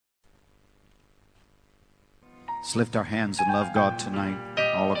Let's lift our hands and love God tonight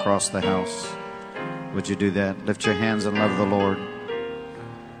all across the house. Would you do that? Lift your hands and love the Lord.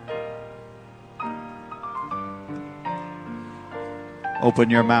 Open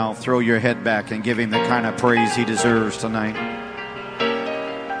your mouth, throw your head back, and give Him the kind of praise He deserves tonight.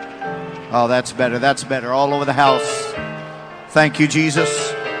 Oh, that's better. That's better. All over the house. Thank you,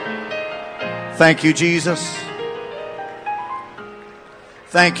 Jesus. Thank you, Jesus.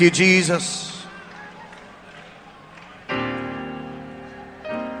 Thank you, Jesus.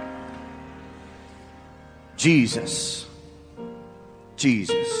 Jesus.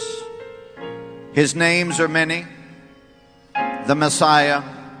 Jesus. His names are many. The Messiah,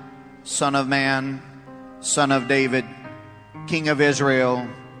 Son of Man, Son of David, King of Israel,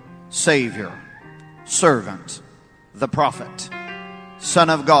 Savior, Servant, the Prophet,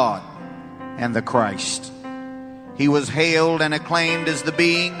 Son of God, and the Christ. He was hailed and acclaimed as the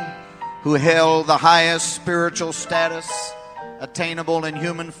being who held the highest spiritual status attainable in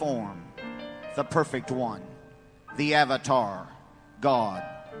human form, the perfect one, the avatar, God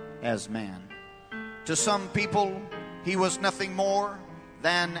as man. To some people, He was nothing more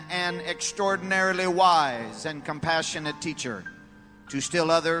than an extraordinarily wise and compassionate teacher. To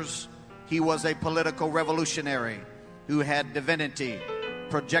still others, He was a political revolutionary who had divinity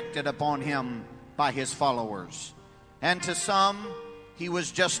projected upon Him by His followers. And to some, He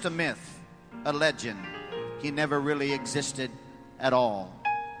was just a myth, a legend. He never really existed at all.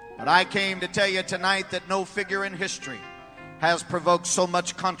 But I came to tell you tonight that no figure in history has provoked so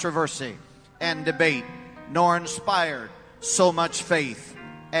much controversy and debate, nor inspired so much faith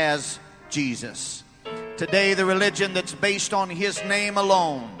as Jesus. Today, the religion that's based on His name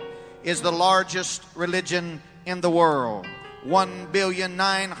alone is the largest religion in the world.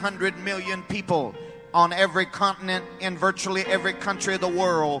 1,900,000,000 people on every continent in virtually every country of the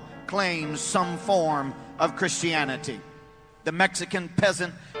world claims some form of Christianity. The Mexican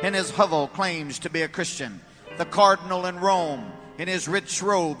peasant in his hovel claims to be a Christian. The cardinal in Rome, in his rich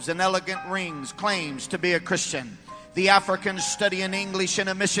robes and elegant rings, claims to be a Christian. The African studying English in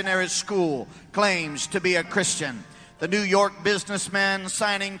a missionary school claims to be a Christian. The New York businessman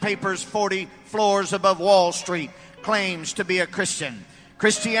signing papers 40 floors above Wall Street claims to be a Christian.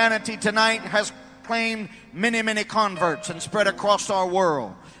 Christianity tonight has claimed many, many converts and spread across our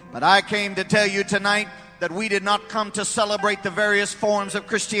world. But I came to tell you tonight that we did not come to celebrate the various forms of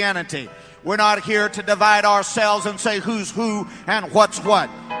Christianity. We're not here to divide ourselves and say who's who and what's what.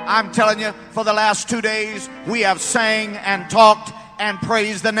 I'm telling you, for the last 2 days, we have sang and talked and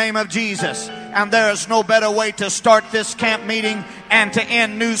praised the name of Jesus. And there is no better way to start this camp meeting and to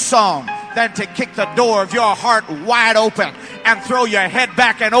end New Song than to kick the door of your heart wide open and throw your head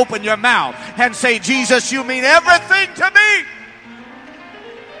back and open your mouth and say, Jesus, you mean everything to me.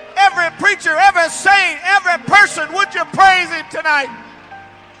 Every preacher, every saint, every person, would you praise Him tonight?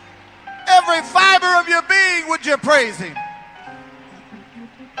 Every fiber of your being, would you praise Him?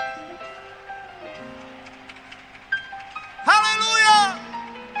 Hallelujah!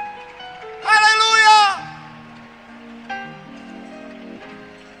 Hallelujah!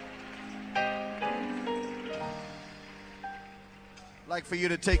 I'd like for you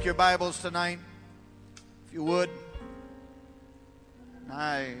to take your Bibles tonight, if you would.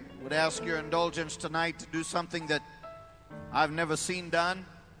 I would ask your indulgence tonight to do something that I've never seen done.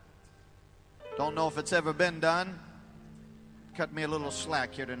 Don't know if it's ever been done. Cut me a little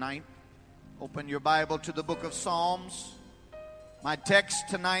slack here tonight. Open your Bible to the book of Psalms. My text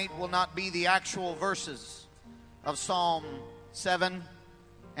tonight will not be the actual verses of Psalm 7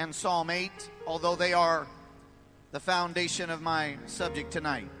 and Psalm 8, although they are the foundation of my subject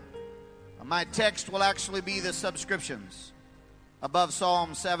tonight. My text will actually be the subscriptions above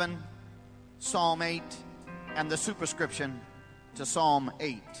Psalm 7, Psalm 8, and the superscription to Psalm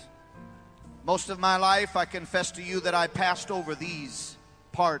 8. Most of my life, I confess to you that I passed over these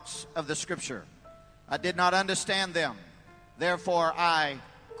parts of the Scripture. I did not understand them. Therefore, I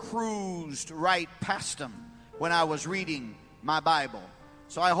cruised right past them when I was reading my Bible.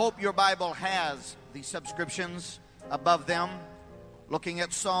 So I hope your Bible has the subscriptions above them. Looking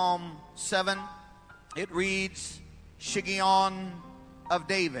at Psalm 7, it reads, Shiggaion of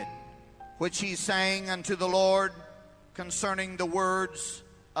David, which he sang unto the Lord concerning the words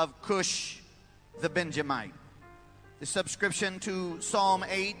of Cush the Benjamite. The subscription to Psalm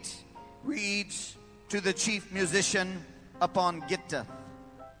 8 reads, to the chief musician upon Gittith,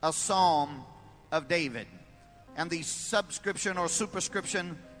 a psalm of David. And the subscription or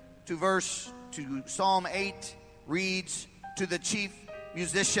superscription to Psalm 8 reads, to the chief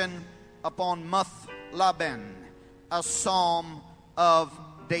musician upon Muth-Laben, a psalm of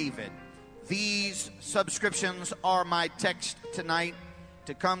David. These subscriptions are my text tonight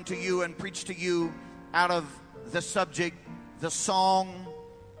to come to you and preach to you out of the subject, the song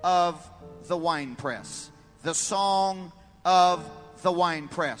of the winepress. The song of the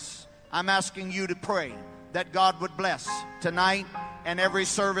winepress. I'm asking you to pray that God would bless tonight and every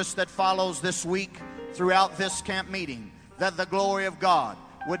service that follows this week throughout this camp meeting, that the glory of God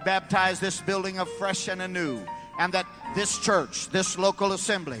would baptize this building afresh and anew, and that this church, this local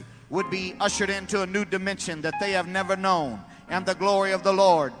assembly, would be ushered into a new dimension that they have never known, and the glory of the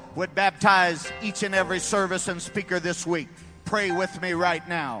Lord would baptize each and every service and speaker this week. Pray with me right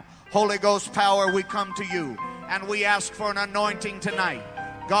now. Holy Ghost power, we come to you, and we ask for an anointing tonight.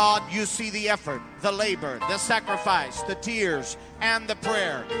 God, you see the effort, the labor, the sacrifice, the tears, and the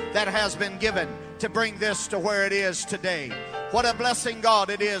prayer that has been given to bring this to where it is today. What a blessing, God,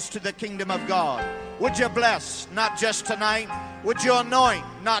 it is to the kingdom of God. Would you bless not just tonight? Would you anoint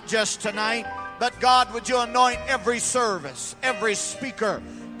not just tonight? But God, would you anoint every service, every speaker,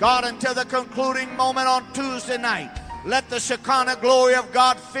 God, until the concluding moment on Tuesday night. Let the Shekinah glory of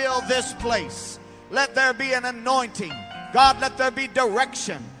God fill this place. Let there be an anointing. God, let there be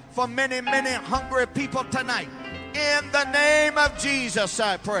direction for many, many hungry people tonight. In the name of Jesus,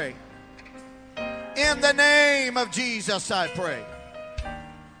 I pray. In the name of Jesus, I pray.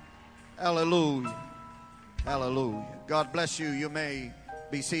 Hallelujah. Hallelujah. God bless you. You may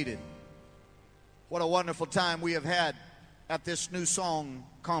be seated. What a wonderful time we have had at this New Song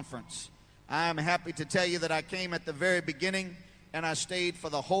Conference. I am happy to tell you that I came at the very beginning and I stayed for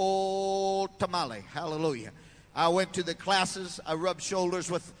the whole tamale. Hallelujah. I went to the classes. I rubbed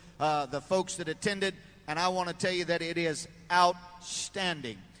shoulders with the folks that attended, and I want to tell you that it is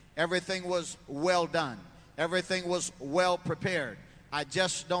outstanding. Everything was well done. Everything was well prepared. I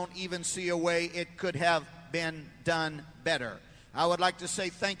just don't even see a way it could have been done better. I would like to say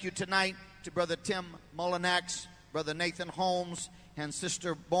thank you tonight to Brother Tim Mullinax, Brother Nathan Holmes, and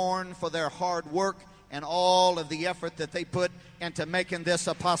Sister Bourne for their hard work and all of the effort that they put into making this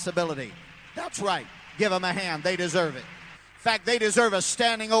a possibility. That's right. Give them a hand. They deserve it. In fact, they deserve a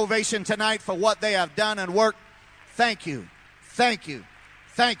standing ovation tonight for what they have done and worked. Thank you. Thank you.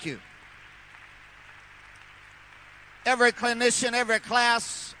 Thank you. Every clinician, every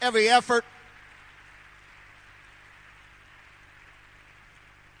class, every effort.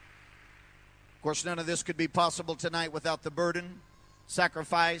 Of course, none of this could be possible tonight without the burden,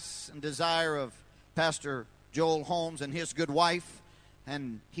 sacrifice, and desire of Pastor Joel Holmes and his good wife.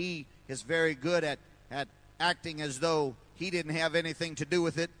 And he is very good at acting as though he didn't have anything to do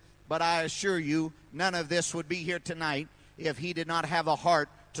with it. But I assure you, none of this would be here tonight if he did not have a heart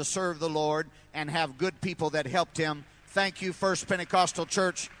to serve the Lord and have good people that helped him. Thank you, First Pentecostal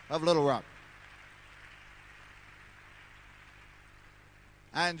Church of Little Rock.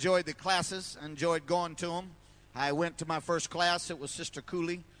 I enjoyed the classes. I enjoyed going to them. I went to my first class. It was Sister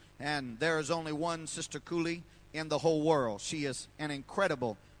Cooley, and there is only one Sister Cooley in the whole world. She is an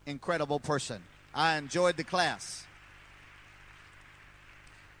incredible, incredible person. I enjoyed the class.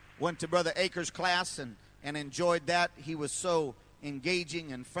 Went to Brother Akers' class and enjoyed that. He was so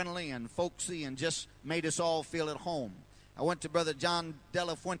engaging and friendly and folksy and just made us all feel at home. I went to Brother John De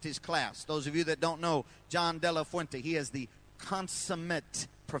La Fuente's class. Those of you that don't know John De La Fuente, he is the consummate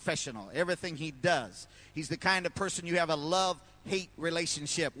professional. Everything he does, he's the kind of person you have a love-hate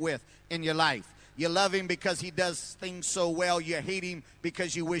relationship with in your life. You love him because he does things so well. You hate him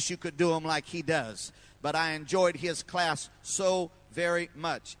because you wish you could do them like he does. But I enjoyed his class so very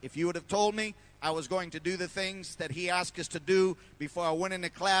much. If you would have told me I was going to do the things that he asked us to do before I went into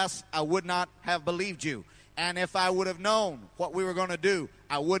class, I would not have believed you. And if I would have known what we were going to do,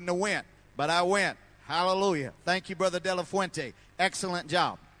 I wouldn't have went. But I went. Hallelujah. Thank you, Brother De La Fuente. Excellent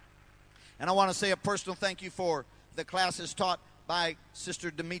job. And I want to say a personal thank you for the classes taught by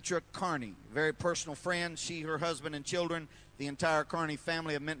Sister Demetra Carney, very personal friend. She, her husband, and children, the entire Carney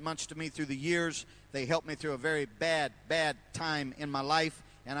family have meant much to me through the years. They helped me through a very bad time in my life,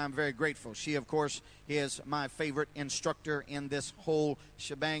 and I'm very grateful. She, of course, is my favorite instructor in this whole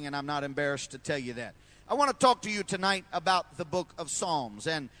shebang, and I'm not embarrassed to tell you that. I want to talk to you tonight about the book of Psalms,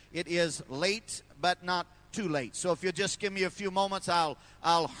 and it is late, but not too late. So if you'll just give me a few moments, I'll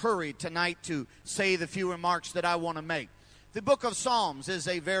hurry tonight to say the few remarks that I want to make. The book of Psalms is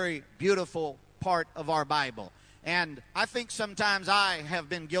a very beautiful part of our Bible. And I think sometimes I have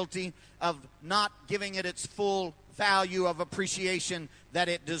been guilty of not giving it its full value of appreciation that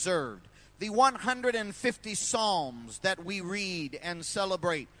it deserved. The 150 Psalms that we read and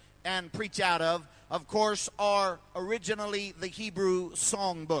celebrate and preach out of course, are originally the Hebrew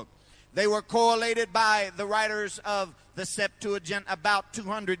songbook. They were correlated by the writers of the Septuagint about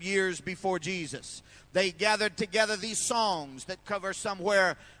 200 years before Jesus. They gathered together these songs that cover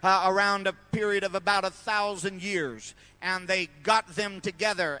somewhere around a period of about 1,000 years. And they got them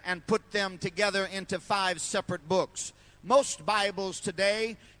together and put them together into 5 separate books. Most Bibles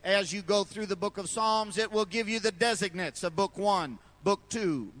today, as you go through the book of Psalms, it will give you the designates of book 1, book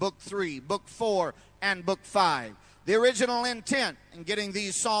 2, book 3, book 4, and book 5. The original intent in getting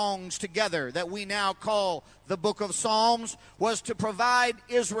these songs together that we now call the book of Psalms was to provide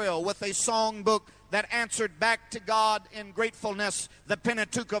Israel with a song book that answered back to God in gratefulness the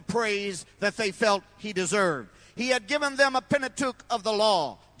Pentateuch of praise that they felt he deserved. He had given them a Pentateuch of the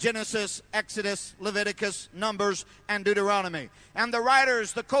law, Genesis, Exodus, Leviticus, Numbers, and Deuteronomy. And the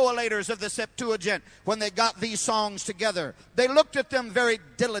writers, the collators of the Septuagint, when they got these songs together, they looked at them very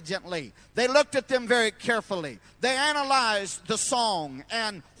diligently. They looked at them very carefully. They analyzed the song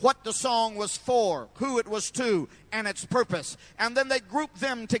and what the song was for, who it was to, and its purpose. And then they grouped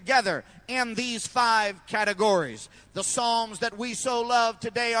them together in these 5 categories. The psalms that we so love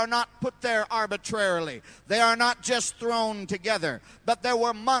today are not put there arbitrarily. They are not just thrown together, but there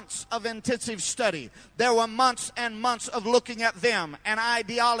were months of intensive study. There were months and months of looking at them and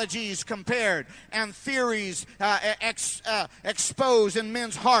ideologies compared and theories exposed in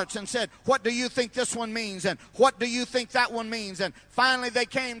men's hearts and said, what do you think this one means? And what do you think that one means? And finally they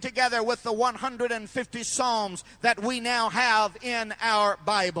came together with the 150 psalms that we now have in our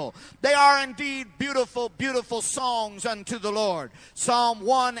Bible. They are indeed beautiful, beautiful songs unto the Lord. Psalm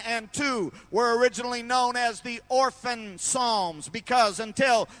 1 and 2 were originally known as the orphan psalms because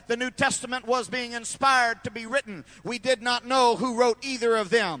until the New Testament was being inspired to be written, we did not know who wrote either of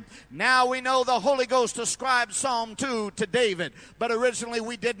them. Now we know the Holy Ghost ascribed Psalm 2 to David, but originally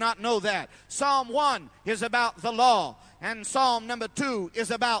we did not know that. Psalm 1 is about the law, and Psalm number 2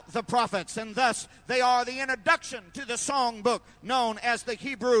 is about the prophets, and thus they are the introduction to the song book known as the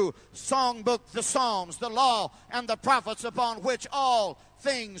Hebrew song book, the Psalms, the law, and the prophets upon which all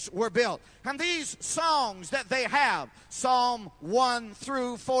things were built. And these songs that they have, Psalm 1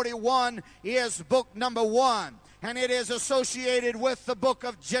 through 41 is book number 1. And it is associated with the book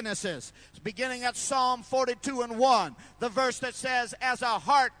of Genesis. It's beginning at Psalm 42 and 1, the verse that says, as a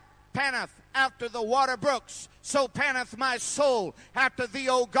hart panteth after the water brooks, so panteth my soul after thee,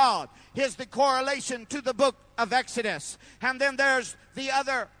 O God. Here's the correlation to the book of Exodus. And then there's the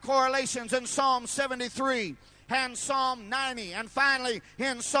other correlations in Psalm 73 and Psalm 90, and finally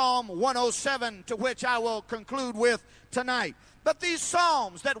in Psalm 107, to which I will conclude with tonight. But these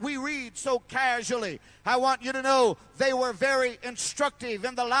psalms that we read so casually, I want you to know they were very instructive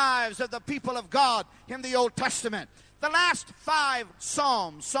in the lives of the people of God in the Old Testament. The last 5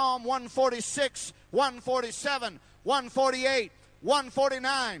 psalms, Psalm 146, 147, 148,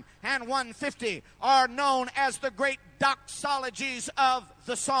 149, and 150, are known as the great doxologies of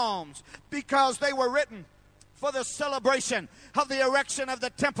the Psalms because they were written for the celebration of the erection of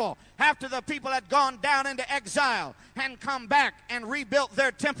the temple after the people had gone down into exile and come back and rebuilt their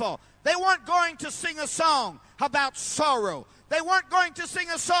temple. They weren't going to sing a song about sorrow. They weren't going to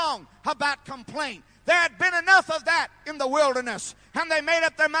sing a song about complaint. There had been enough of that in the wilderness, and they made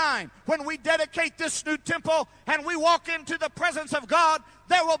up their mind, when we dedicate this new temple and we walk into the presence of God,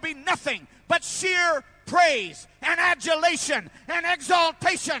 there will be nothing but sheer praise and adulation and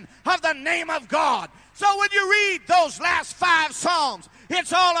exaltation of the name of God. So when you read those last 5 psalms,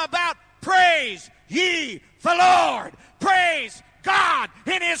 it's all about praise ye the Lord. Praise God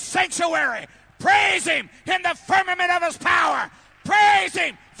in his sanctuary. Praise him in the firmament of his power. Praise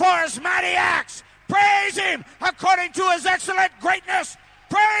him for his mighty acts. Praise him according to his excellent greatness.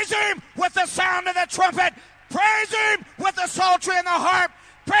 Praise him with the sound of the trumpet. Praise him with the psaltery and the harp.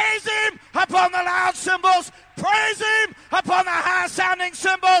 Praise him upon the loud cymbals. Praise him upon the high-sounding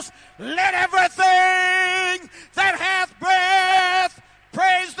cymbals. Let everything that hath breath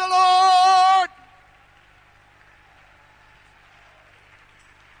praise the Lord.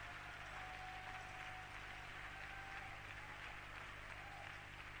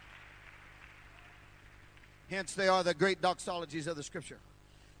 Hence, they are the great doxologies of the Scripture.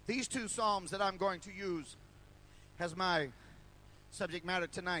 These 2 psalms that I'm going to use as my subject matter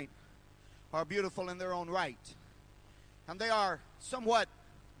tonight are beautiful in their own right. And they are somewhat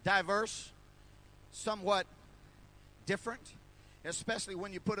diverse, somewhat different, especially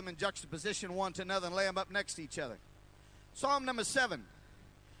when you put them in juxtaposition one to another and lay them up next to each other. Psalm number 7,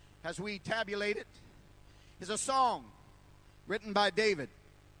 as we tabulate it, is a song written by David.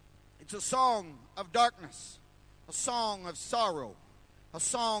 It's a song of darkness, a song of sorrow, a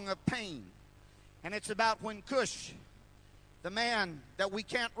song of pain. And it's about when Cush, the man that we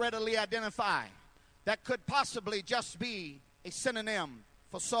can't readily identify, that could possibly just be a synonym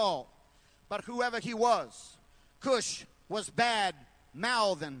for Saul. But whoever he was, Cush was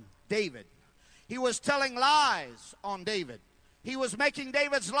bad-mouthing David. He was telling lies on David. He was making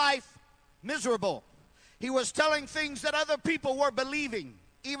David's life miserable. He was telling things that other people were believing,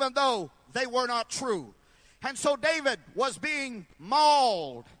 even though they were not true. And so David was being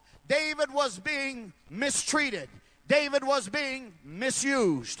mauled. David was being mistreated. David was being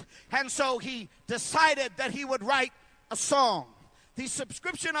misused. And so he decided that he would write a song. The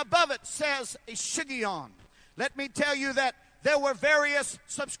subscription above it says a shiggaion. Let me tell you that there were various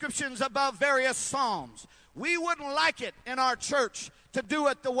subscriptions above various psalms. We wouldn't like it in our church to do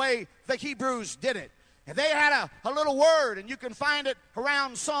it the way the Hebrews did it. And they had a little word, and you can find it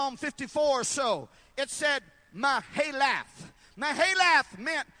around Psalm 54 or so. It said, Mahalath. Mahalath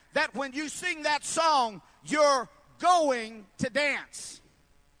meant that when you sing that song, you're going to dance.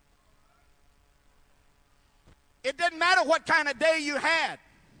 It didn't matter what kind of day you had.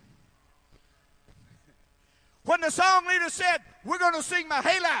 When the song leader said, we're going to sing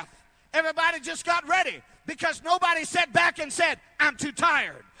Mahalath, everybody just got ready, because nobody sat back and said, I'm too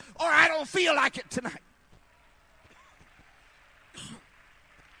tired, or I don't feel like it tonight.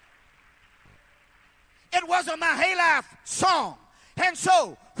 It was a Mahalath song. And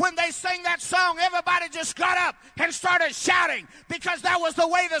so, when they sang that song, everybody just got up and started shouting, because that was the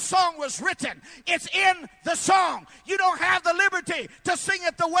way the song was written. It's in the song. You don't have the liberty to sing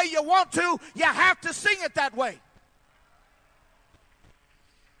it the way you want to. You have to sing it that way.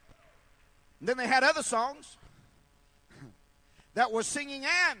 And then they had other songs that were singing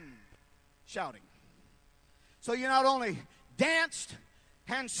and shouting. So you not only danced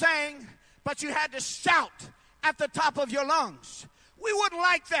and sang, but you had to shout at the top of your lungs. We wouldn't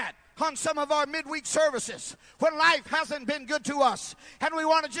like that on some of our midweek services when life hasn't been good to us and we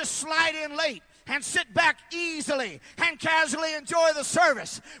want to just slide in late and sit back easily and casually enjoy the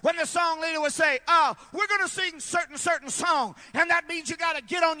service. When the song leader would say, we're going to sing certain song, and that means you got to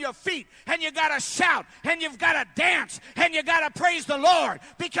get on your feet and you got to shout and you've got to dance and you got to praise the Lord,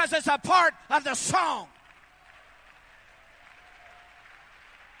 because it's a part of the song.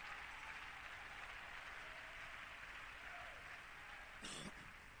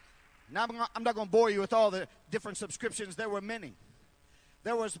 Now, I'm not going to bore you with all the different subscriptions. There were many.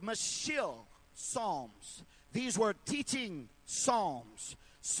 There was Mashil Psalms. These were teaching psalms.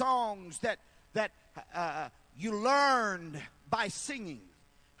 Songs that you learned by singing.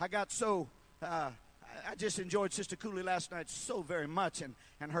 I just enjoyed Sister Cooley last night so very much, and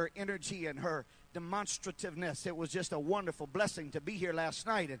her energy and her demonstrativeness. It was just a wonderful blessing to be here last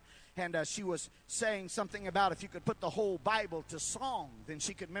night. And she was saying something about if you could put the whole Bible to song, then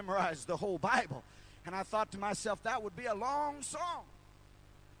she could memorize the whole Bible. And I thought to myself, that would be a long song.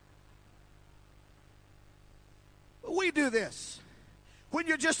 But we do this. When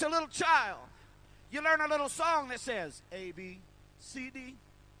you're just a little child, you learn a little song that says A, B, C, D,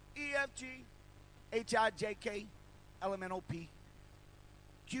 E, F, G, H, I, J, K, L, M, N, O, P,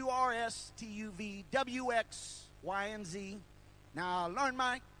 Q, R, S, T, U, V, W, X, Y, and Z. Now learn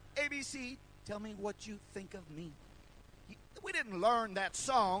my ABC. Tell me what you think of me. We didn't learn that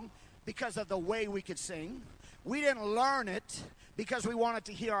song because of the way we could sing. We didn't learn it because we wanted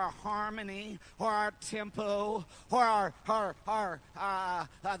to hear our harmony or our tempo or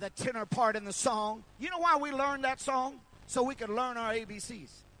the tenor part in the song. You know why we learned that song? So we could learn our ABCs.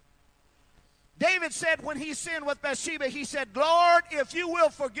 David said when he sinned with Bathsheba, he said, Lord, if you will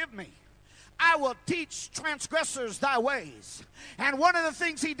forgive me, I will teach transgressors thy ways. And one of the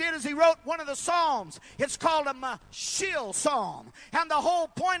things he did is he wrote one of the psalms. It's called a Mashil psalm. And the whole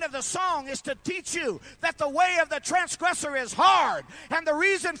point of the song is to teach you that the way of the transgressor is hard. And the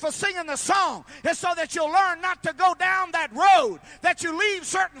reason for singing the song is so that you'll learn not to go down that road, that you leave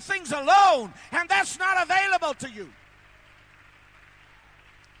certain things alone, and that's not available to you.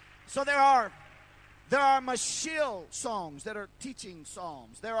 So there are Mashil songs that are teaching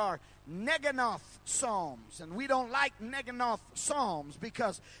psalms. There are Neganoth psalms, and we don't like Neganoth psalms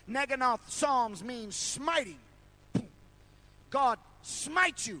because Neganoth psalms means smiting. God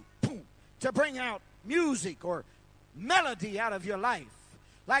smites you to bring out music or melody out of your life.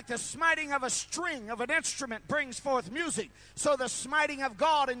 Like the smiting of a string of an instrument brings forth music, so the smiting of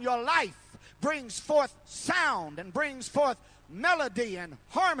God in your life brings forth sound and brings forth melody and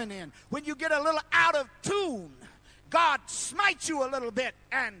harmony. And when you get a little out of tune, God smites you a little bit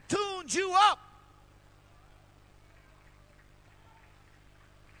and tunes you up.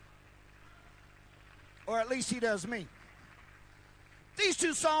 Or at least he does me. These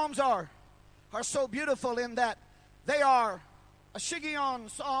two psalms are so beautiful in that they are a shiggaion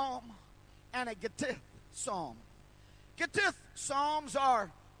psalm and a Gittith psalm. Gittith psalms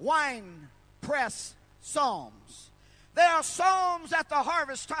are wine press psalms. They are psalms at the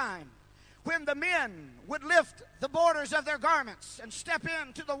harvest time when the men would lift the borders of their garments and step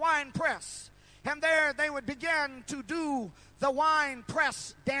into the wine press. And there they would begin to do the wine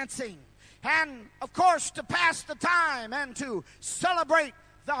press dancing. And, of course, to pass the time and to celebrate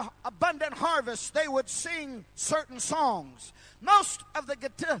the abundant harvest, they would sing certain songs. Most of the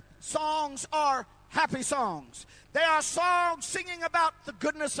Gittith songs are happy songs. They are songs singing about the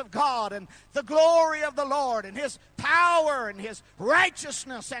goodness of God and the glory of the Lord and His power and His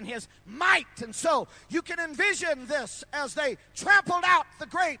righteousness and His might. And so you can envision this as they trampled out the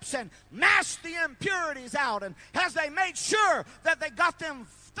grapes and mashed the impurities out, and as they made sure that they got them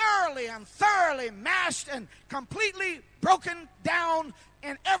thoroughly mashed and completely broken down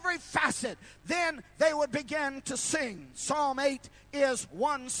in every facet, then they would begin to sing. Psalm 8 is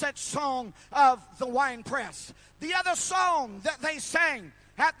one such song of the winepress. The other song that they sang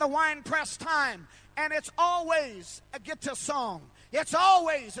at the winepress time, and it's always a Gittith song, it's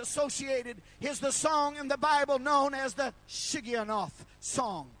always associated, is the song in the Bible known as the Shigionoth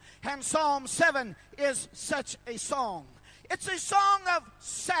song. And Psalm 7 is such a song. It's a song of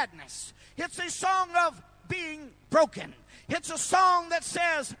sadness. It's a song of being broken. It's a song that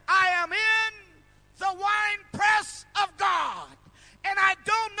says, I am in the winepress of God, and I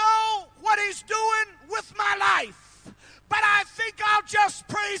don't know what He's doing with my life, but I think I'll just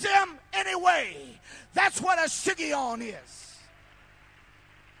praise Him anyway. That's what a shigion is.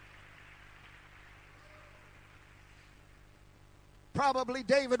 Probably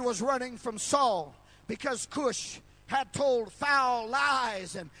David was running from Saul because Cush had told foul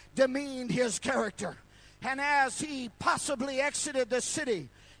lies and demeaned his character. And as he possibly exited the city,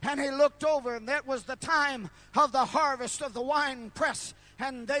 and he looked over, and that was the time of the harvest of the wine press,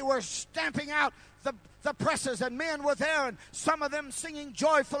 and they were stamping out the presses, and men were there, and some of them singing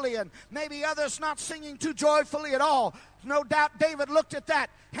joyfully, and maybe others not singing too joyfully at all. No doubt David looked at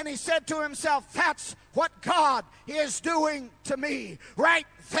that, and he said to himself, that's what God is doing to me right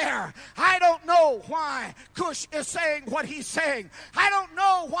there. I don't know why Cush is saying what he's saying. I don't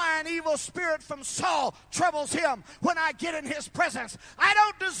know why an evil spirit from Saul troubles him when I get in his presence. I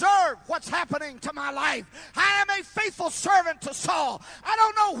don't deserve what's happening to my life. I am a faithful servant to Saul. I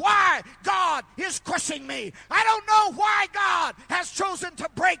don't know why God is crushing me. I don't know why God has chosen to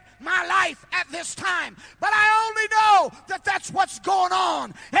break my life at this time. But I only know that that's what's going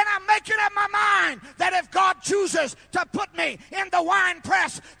on. And I'm making up my mind that if God chooses to put me in the wine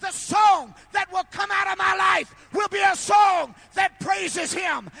press, the song that will come out of my life will be a song that praises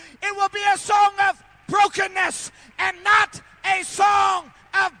Him. It will be a song of brokenness and not a song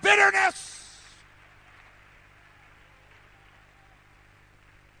of bitterness.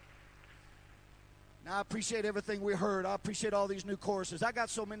 Now, I appreciate everything we heard. I appreciate all these new choruses. I got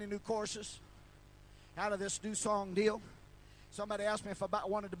so many new choruses out of this new song deal. Somebody asked me if I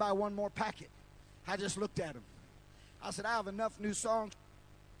wanted to buy one more packet. I just looked at them. I said, I have enough new songs.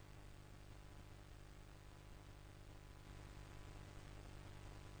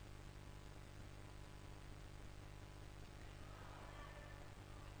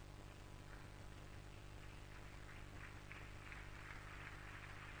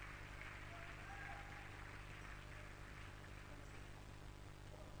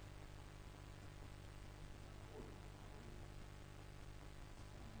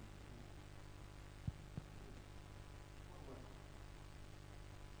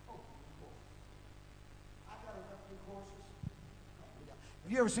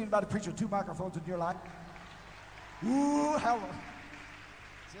 Have you ever seen anybody preach with two microphones in your life? Ooh, hello.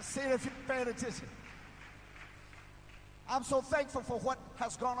 Just see if you're paying attention. I'm so thankful for what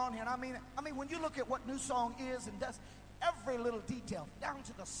has gone on here. And I mean, when you look at what New Song is and does, every little detail, down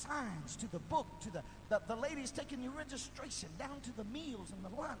to the signs, to the book, to the ladies taking your registration, down to the meals and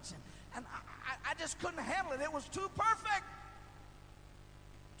the lunch. And I just couldn't handle it. It was too perfect.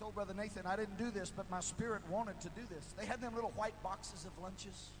 I told Brother Nathan I didn't do this, but my spirit wanted to do this. They had them little white boxes of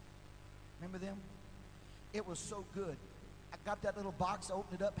lunches. Remember them? It was so good. I got that little box, I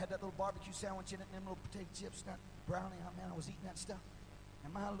opened it up, had that little barbecue sandwich in it, and them little potato chips, that brownie. Oh, man, I was eating that stuff.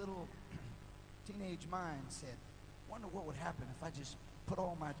 And my little teenage mind said, wonder what would happen if I just put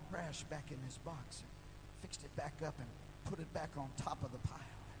all my trash back in this box and fixed it back up and put it back on top of the pile.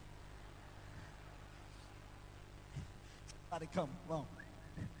 Somebody come along.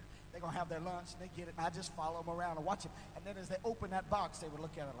 They're going to have their lunch, and they get it, and I just follow them around and watch them. And then as they open that box, they would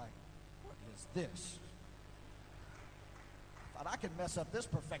look at it like, what is this? I thought I could mess up this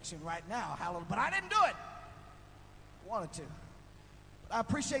perfection right now, hallelujah. But I didn't do it. I wanted to. I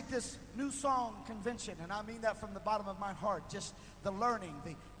appreciate this new song convention, and I mean that from the bottom of my heart. Just the learning,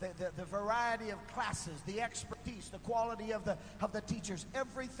 the variety of classes, the expertise, the quality of the teachers.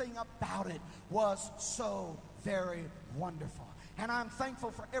 Everything about it was so very wonderful. And I'm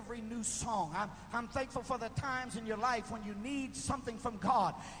thankful for every new song. I'm thankful for the times in your life when you need something from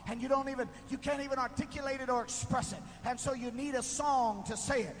God and you can't even articulate it or express it. And so you need a song to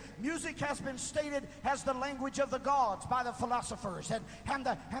say it. Music has been stated as the language of the gods by the philosophers. And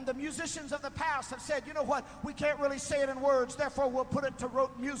the musicians of the past have said, you know what, we can't really say it in words, therefore we'll put it to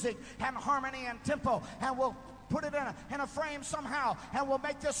rote music and harmony and tempo, and we'll put it in a frame somehow, and we'll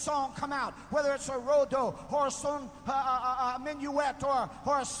make this song come out, whether it's a rodo or a minuet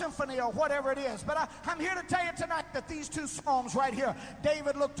or a symphony or whatever it is. But I'm here to tell you tonight that these two psalms right here,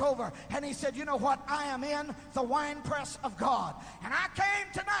 David looked over and he said, you know what, I am in the winepress of God. And I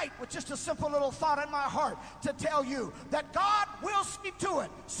came tonight with just a simple little thought in my heart to tell you that God will see to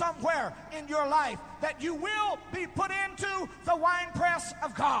it somewhere in your life that you will be put into the winepress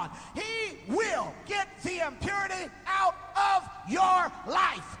of God. He will get the impurity out of your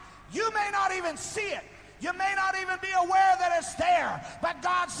life. You may not even see it. You may not even be aware that it's there. But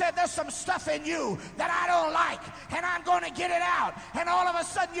God said there's some stuff in you that I don't like, and I'm going to get it out. And all of a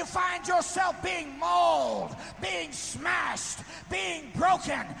sudden you find yourself being mauled, being smashed, being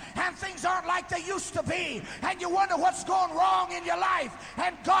broken, and things aren't like they used to be. And you wonder what's going wrong in your life.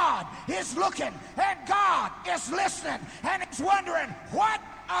 And God is looking, and God is listening, and He's wondering, what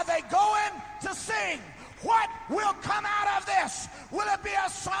are they going to sing? What will come out of this? Will it be a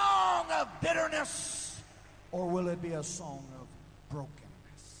song of bitterness? Or will it be a song of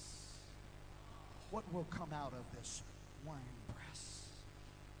brokenness? What will come out of this wine press?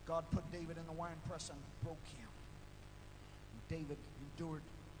 God put David in the wine press and broke him. And David endured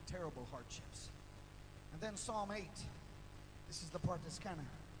terrible hardships. And then Psalm 8. This is the part that's kind of,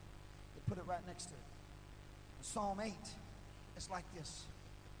 they put it right next to it. Psalm 8 is like this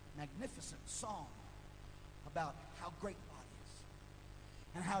magnificent song about how great God is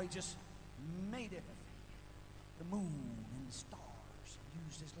and how He just made everything. The moon and the stars. He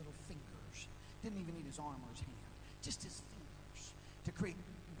used his little fingers. Didn't even need his arm or his hand. Just his fingers to create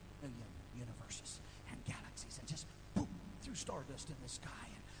million universes and galaxies, and just boom, threw stardust in the sky,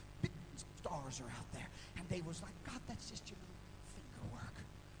 and big stars are out there. And Dave was like, God, that's just your little finger work.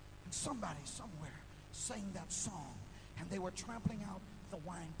 And somebody somewhere sang that song, and they were trampling out the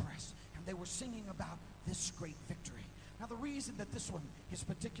wine press, and they were singing about this great victory. Now, the reason that this one is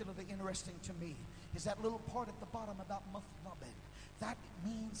particularly interesting to me is that little part at the bottom about Muthlabin. That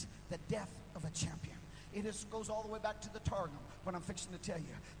means the death of a champion. It goes all the way back to the Targum, what I'm fixing to tell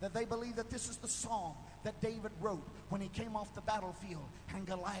you, that they believe that this is the song that David wrote when he came off the battlefield and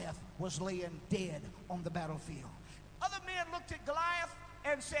Goliath was laying dead on the battlefield. Other men looked at Goliath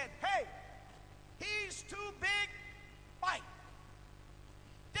and said, hey, he's too big to fight.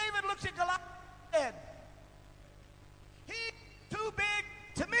 David looked at Goliath and said, he's too big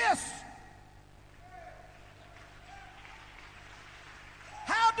to miss.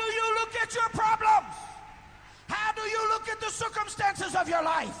 How do you look at your problems? How do you look at the circumstances of your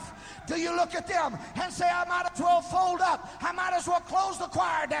life? Do you look at them and say, I might as well fold up, I might as well close the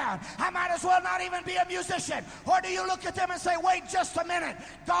choir down, I might as well not even be a musician? Or do you look at them and say, wait just a minute,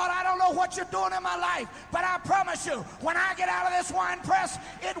 God, I don't know what you're doing in my life, but I promise you, when I get out of this wine press,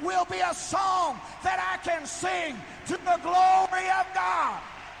 it will be a song that I can sing to the glory of God.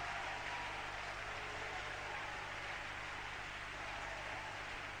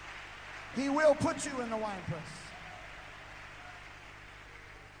 He will put you in the wine press.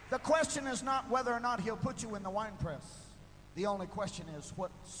 The question is not whether or not He'll put you in the wine press. The only question is,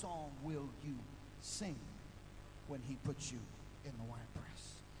 what song will you sing when He puts you in the wine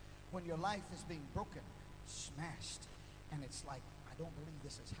press? When your life is being broken, smashed, and it's like, I don't believe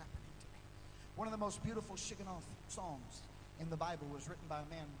this is happening to me. One of the most beautiful Shiganoth songs in the Bible was written by a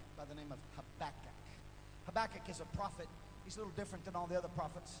man by the name of Habakkuk. Habakkuk is a prophet. He's a little different than all the other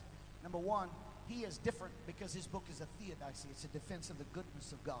prophets. Number one, he is different because his book is a theodicy. It's a defense of the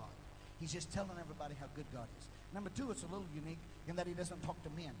goodness of God. He's just telling everybody how good God is. Number two, it's a little unique in that he doesn't talk to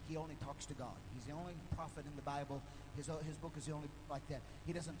men. He only talks to God. He's the only prophet in the Bible. His book is the only like that.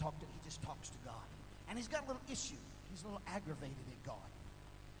 He doesn't talk to, he just talks to God. And he's got a little issue. He's a little aggravated at God.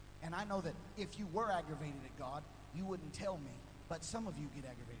 And I know that if you were aggravated at God, you wouldn't tell me. But some of you get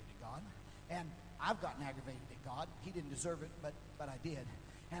aggravated at God. And I've gotten aggravated at God. He didn't deserve it, but I did.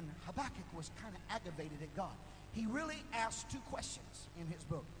 And Habakkuk was kind of aggravated at God. He really asked two questions in his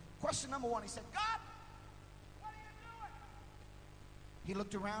book. Question number one, he said, God, what are you doing? He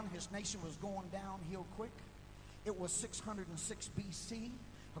looked around. His nation was going downhill quick. It was 606 BC.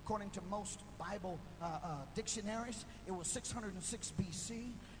 According to most Bible dictionaries, it was 606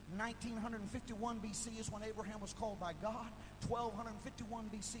 BC. 1951 BC is when Abraham was called by God. 1251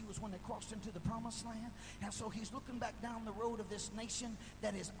 BC was when they crossed into the promised land. And so he's looking back down the road of this nation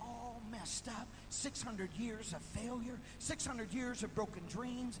that is all messed up. 600 years of failure, 600 years of broken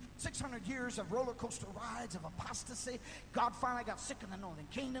dreams, 600 years of roller coaster rides of apostasy. God finally got sick in the northern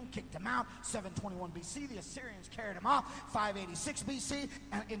kingdom, kicked him out. 721 BC, the Assyrians carried him off. 586 BC,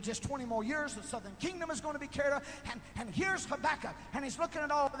 and in just 20 more years, the southern kingdom is going to be carried off. And here's Habakkuk, and he's looking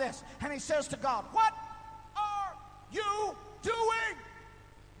at all of this, and he says to God, what are you doing?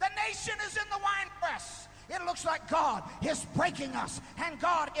 The nation is in the winepress. It looks like God is breaking us, and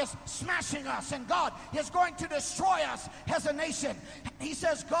God is smashing us, and God is going to destroy us as a nation. And he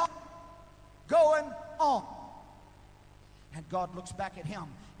says, God, going on. And God looks back at him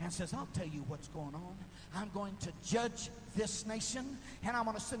and says, I'll tell you what's going on. I'm going to judge this nation, and I'm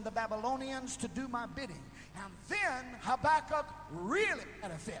going to send the Babylonians to do my bidding. And then Habakkuk really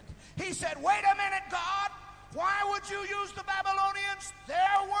had a fit. He said, wait a minute, God. Why would you use the Babylonians?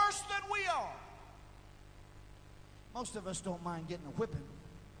 They're worse than we are. Most of us don't mind getting a whipping.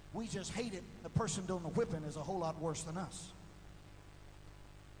 We just hate it. The person doing the whipping is a whole lot worse than us.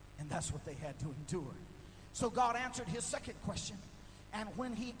 And that's what they had to endure. So God answered his second question. And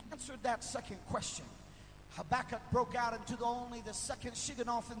when he answered that second question, Habakkuk broke out into only the second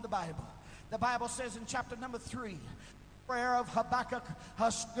Shiganoth in the Bible. The Bible says in chapter number 3, prayer of Habakkuk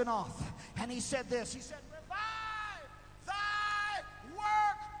Shiganoth. And he said this. He said, revive thy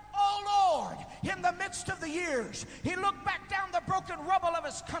work, O Lord, in the midst of the years. He looked back down the broken rubble of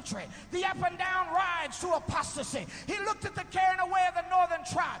his country, the up and down rides to apostasy. He looked at the carrying away of the northern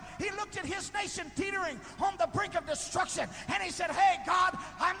tribe. He looked at his nation teetering on the brink of destruction. And he said, hey, God,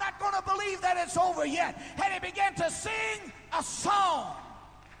 I'm not going to believe that it's over yet. And he began to sing a song.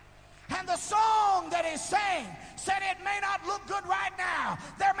 And the song that he sang said, it may not look good right now.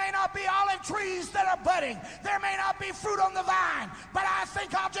 There may not be olive trees that are budding. There may not be fruit on the vine. But I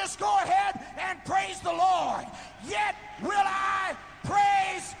think I'll just go ahead and praise the Lord. Yet will I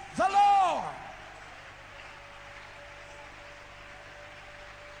praise the Lord.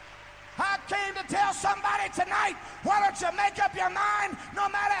 I came to tell somebody tonight, why don't you make up your mind, no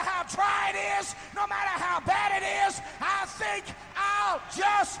matter how dry it is, no matter how bad it is, I think I'll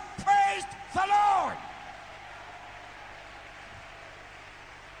just praise the Lord.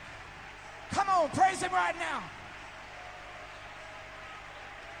 Come on, praise him right now.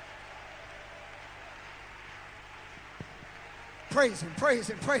 Praise him, praise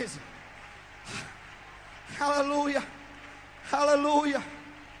him, praise him. Hallelujah, hallelujah.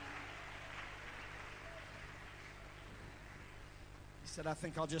 He said, I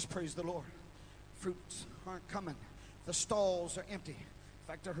think I'll just praise the Lord. Fruits aren't coming. The stalls are empty. In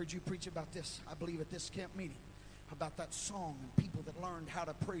fact, I heard you preach about this, I believe, at this camp meeting, about that song and people that learned how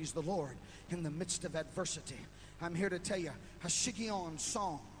to praise the Lord in the midst of adversity. I'm here to tell you, a Shiggaion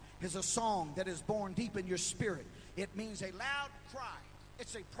song is a song that is born deep in your spirit. It means a loud cry.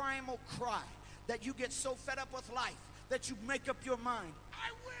 It's a primal cry that you get so fed up with life that you make up your mind,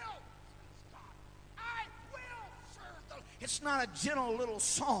 I will. It's not a gentle little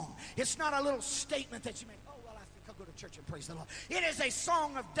song. It's not a little statement that you make, oh, well, I think I'll go to church and praise the Lord. It is a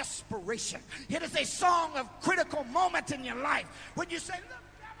song of desperation. It is a song of critical moment in your life when you say, look,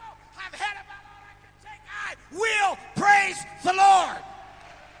 devil, I've had about all I can take. I will praise the Lord.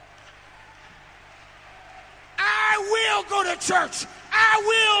 I will go to church. I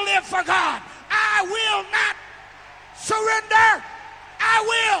will live for God. I will not surrender. I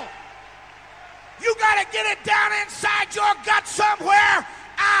will. You got to get it down inside your gut somewhere.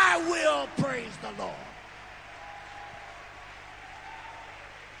 I will praise the Lord.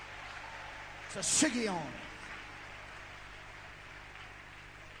 It's a Shiggaion.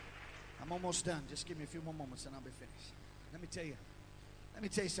 I'm almost done. Just give me a few more moments and I'll be finished. Let me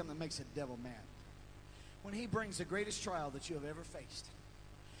tell you something that makes the devil mad. When he brings the greatest trial that you have ever faced,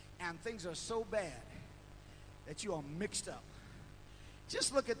 and things are so bad that you are mixed up,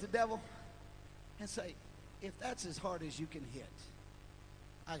 just look at the devil and say, if that's as hard as you can hit,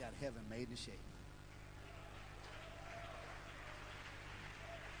 I got heaven made in shape.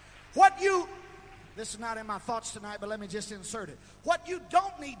 This is not in my thoughts tonight, but let me just insert it. What you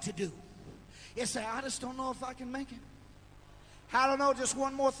don't need to do is say, I just don't know if I can make it. I don't know, just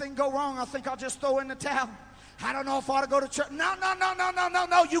one more thing go wrong, I think I'll just throw in the towel. I don't know if I ought to go to church. No.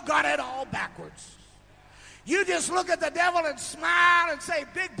 You got it all backwards. You just look at the devil and smile and say,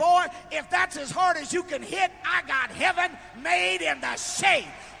 big boy, if that's as hard as you can hit, I got heaven made in the shape.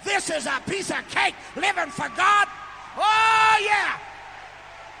 This is a piece of cake, living for God. Oh, yeah.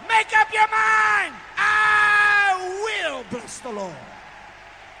 Make up your mind. I will bless the Lord.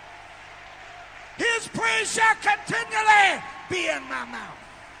 His praise shall continually be in my mouth.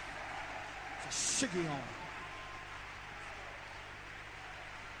 It's a shigion.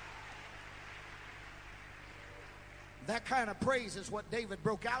 That kind of praise is what David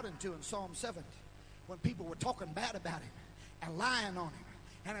broke out into in Psalm 7 when people were talking bad about him and lying on him,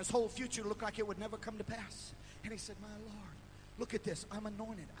 and his whole future looked like it would never come to pass. And he said, my Lord, look at this. I'm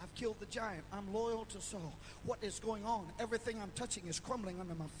anointed. I've killed the giant. I'm loyal to Saul. What is going on? Everything I'm touching is crumbling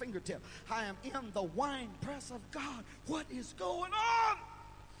under my fingertip. I am in the winepress of God. What is going on?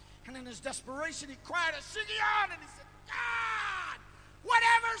 And in his desperation, he cried a shigion, and he said, God,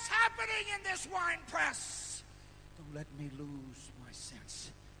 whatever's happening in this winepress, don't let me lose my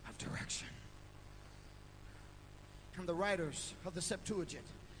sense of direction. And the writers of the Septuagint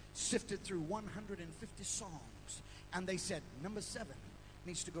sifted through 150 Psalms, and they said, number 7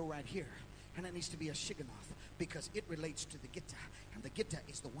 needs to go right here, and it needs to be a Shigionoth, because it relates to the Gittah, and the Gittah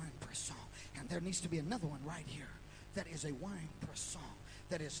is the winepress song. And there needs to be another one right here that is a winepress song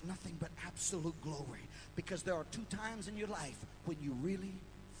that is nothing but absolute glory, because there are 2 times in your life when you really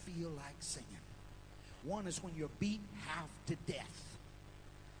feel like singing. One is when you're beat half to death,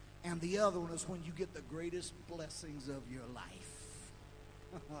 and the other one is when you get the greatest blessings of your life.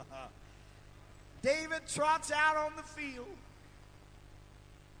 David trots out on the field,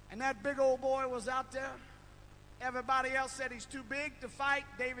 and that big old boy was out there. Everybody else said he's too big to fight.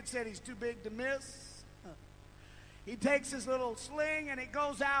 David said he's too big to miss. He takes his little sling and he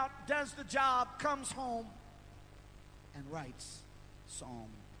goes out, does the job, comes home, and writes Psalm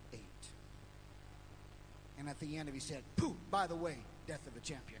 8. And at the end of it, he said, pooh, by the way, death of a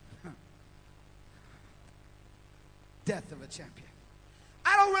champion. Death of a champion.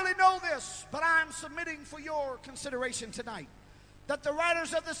 I don't really know this, but I'm submitting for your consideration tonight that the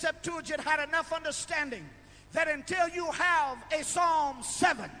writers of the Septuagint had enough understanding that until you have a Psalm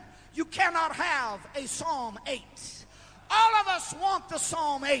 7, you cannot have a Psalm 8. All of us want the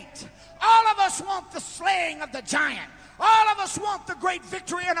Psalm 8. All of us want the slaying of the giant. All of us want the great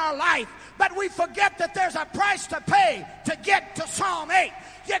victory in our life, but we forget that there's a price to pay to get to Psalm 8.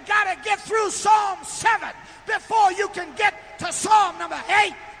 You got to get through Psalm 7 before you can get to Psalm number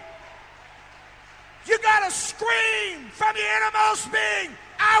 8. You got to scream from the innermost being,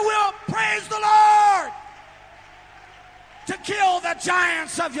 I will praise the Lord, to kill the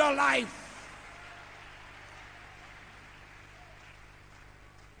giants of your life.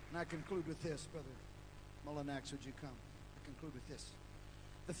 And I conclude with this, Brother Mullinax, would you come? I conclude with this.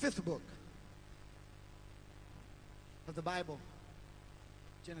 The 5th book of the Bible,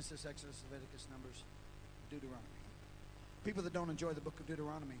 Genesis, Exodus, Leviticus, Numbers, Deuteronomy. People that don't enjoy the book of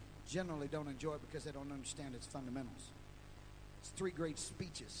Deuteronomy generally don't enjoy it because they don't understand its fundamentals. It's 3 great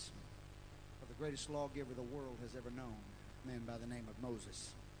speeches of the greatest lawgiver the world has ever known, a man by the name of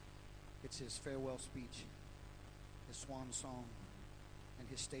Moses. It's his farewell speech, his swan song, and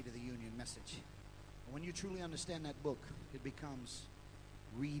his State of the Union message. And when you truly understand that book, it becomes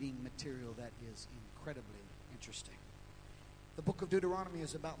reading material that is incredibly interesting. The book of Deuteronomy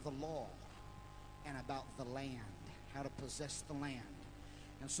is about the law and about the land, how to possess the land.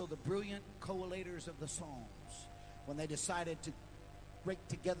 And so the brilliant coallators of the Psalms, when they decided to break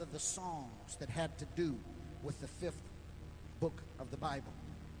together the songs that had to do with the 5th book of the Bible,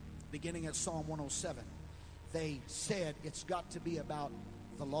 beginning at Psalm 107, they said it's got to be about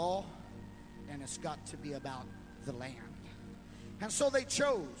the law and it's got to be about the land. And so they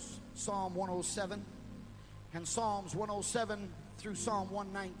chose Psalm 107, and Psalms 107 through Psalm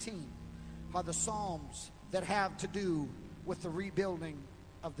 119 are the Psalms that have to do with the rebuilding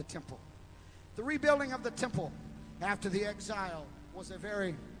of the temple. The rebuilding of the temple after the exile was a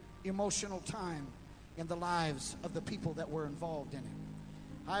very emotional time in the lives of the people that were involved in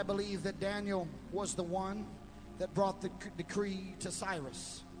it. I believe that Daniel was the one that brought the decree to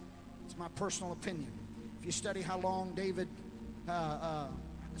Cyrus. It's my personal opinion. If you study how long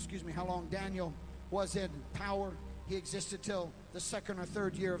how long Daniel was in power, he existed till the 2nd or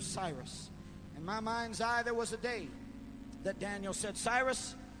 3rd year of Cyrus. In my mind's eye, there was a day that Daniel said,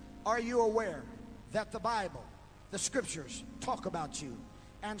 Cyrus, are you aware that the Bible, the scriptures, talk about you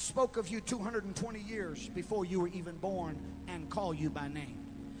and spoke of you 220 years before you were even born and call you by name?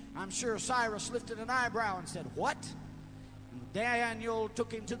 I'm sure Cyrus lifted an eyebrow and said, what? And Daniel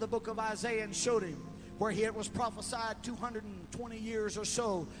took him to the book of Isaiah and showed him where it was prophesied 220 years or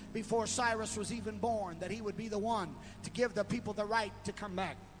so before Cyrus was even born that he would be the one to give the people the right to come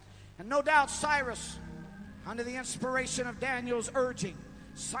back. And no doubt Cyrus, under the inspiration of Daniel's urging,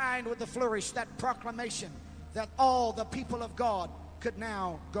 signed with the flourish that proclamation that all the people of God could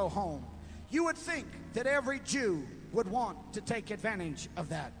now go home. You would think that every Jew would want to take advantage of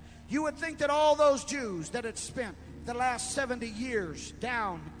that. You would think that all those Jews that had spent the last 70 years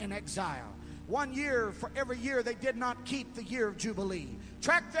down in exile, 1 year for every year they did not keep the year of Jubilee.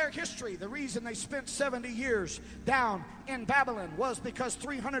 Track their history. The reason they spent 70 years down in Babylon was because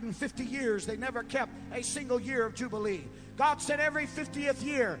 350 years they never kept a single year of Jubilee. God said every 50th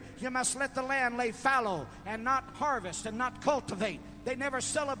year you must let the land lay fallow and not harvest and not cultivate. They never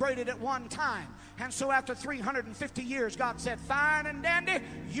celebrated at one time. And so after 350 years, God said, fine and dandy,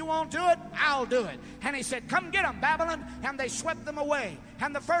 you won't do it, I'll do it. And he said, come get them, Babylon. And they swept them away.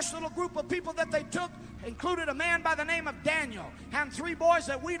 And the first little group of people that they took included a man by the name of Daniel and 3 boys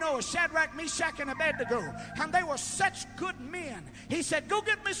that we know as Shadrach, Meshach, and Abednego. And they were such good men. He said, go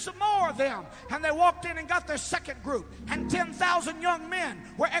get me some more of them. And they walked in and got their second group. And 10,000 young men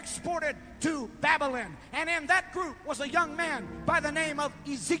were exported to Babylon. And in that group was a young man by the name of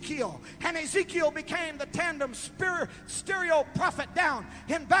Ezekiel. And Ezekiel became the tandem stereo prophet down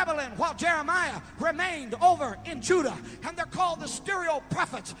in Babylon while Jeremiah remained over in Judah. And they're called the stereo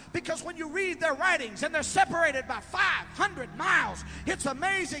prophets because when you read their writings, and they're separated by 500 miles. It's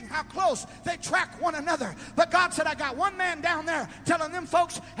amazing how close they track one another. But God said, I got one man down there telling them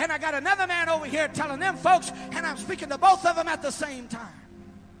folks, and I got another man over here telling them folks, and I'm speaking to both of them at the same time.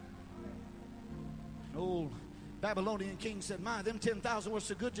 An old Babylonian king said, my, them 10,000 were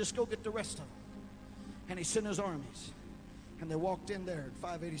so good, just go get the rest of them. And he sent his armies. And they walked in there in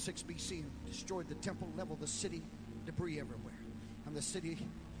 586 BC and destroyed the temple, leveled the city, debris everywhere. And the city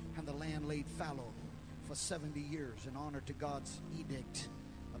and the land laid fallow for 70 years in honor to God's edict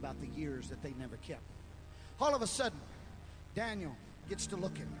about the years that they never kept. All of a sudden, Daniel gets to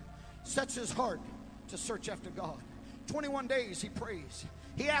looking, sets his heart to search after God. 21 days he prays.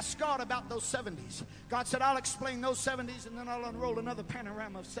 He asks God about those 70s. God said, I'll explain those 70s and then I'll unroll another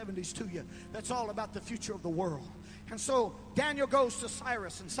panorama of 70s to you. That's all about the future of the world. And so Daniel goes to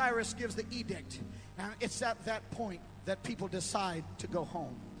Cyrus, and Cyrus gives the edict. And it's at that point that people decide to go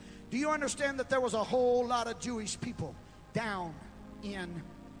home. Do you understand that there was a whole lot of Jewish people down in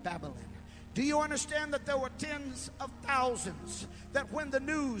Babylon? Do you understand that there were tens of thousands that when the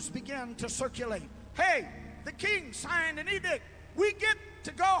news began to circulate, hey, the king signed an edict, we get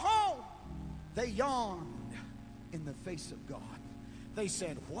to go home, they yawned in the face of God. They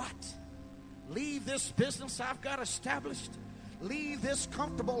said, what? Leave this business I've got established? Leave this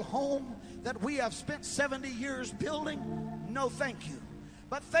comfortable home that we have spent 70 years building? No, thank you.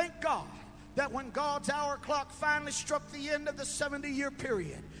 But thank God that when God's hour clock finally struck the end of the 70-year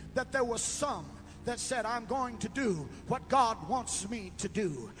period, that there was some that said, I'm going to do what God wants me to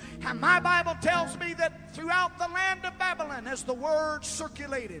do. And my Bible tells me that throughout the land of Babylon, as the word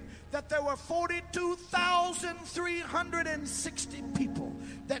circulated, that there were 42,360 people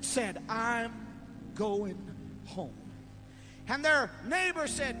that said, I'm going home. And their neighbor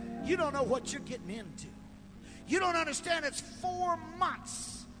said, you don't know what you're getting into. You don't understand, it's 4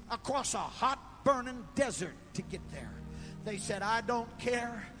 months across a hot, burning desert to get there. They said, I don't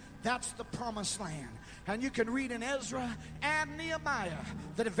care. That's the promised land. And you can read in Ezra and Nehemiah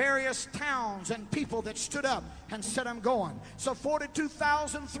the various towns and people that stood up and said, I'm going. So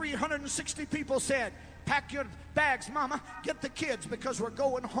 42,360 people said, pack your bags, mama, get the kids because we're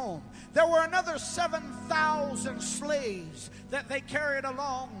going home. There were another 7,000 slaves that they carried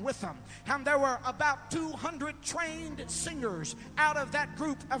along with them. And there were about 200 trained singers out of that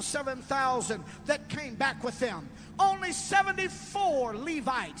group of 7,000 that came back with them. Only 74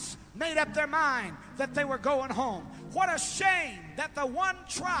 Levites made up their mind that they were going home. What a shame that the one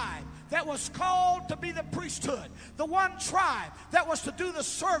tribe that was called to be the priesthood, the one tribe that was to do the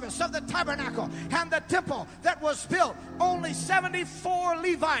service of the tabernacle and the temple that was built, only 74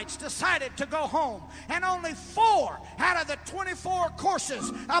 Levites decided to go home. And only 4 out of the 24 courses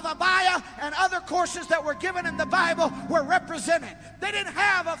of Abaya and other courses that were given in the Bible were represented. They didn't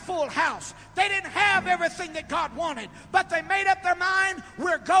have a full house. They didn't have everything that God wanted. But they made up their mind,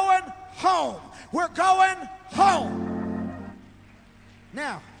 we're going home. We're going home.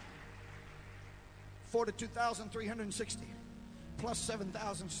 Now, 42,360 plus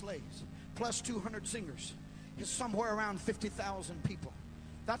 7,000 slaves plus 200 singers is somewhere around 50,000 people.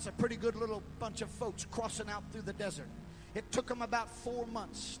 That's a pretty good little bunch of folks crossing out through the desert. It took them about 4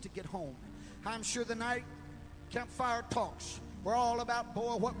 months to get home. I'm sure the night campfire talks were all about,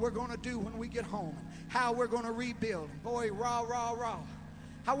 boy, what we're going to do when we get home, how we're going to rebuild. Boy, rah, rah, rah.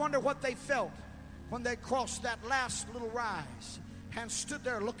 I wonder what they felt when they crossed that last little rise and stood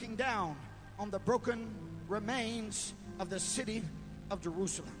there looking down on the broken remains of the city of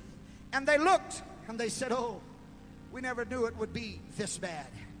Jerusalem. And they looked and they said, oh, we never knew it would be this bad.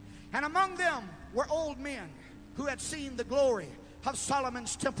 And among them were old men who had seen the glory of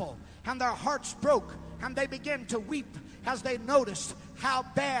Solomon's temple, and their hearts broke, and they began to weep as they noticed how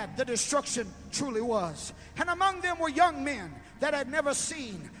bad the destruction truly was. And among them were young men that had never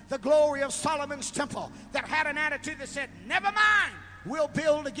seen the glory of Solomon's temple, that had an attitude that said, never mind, we'll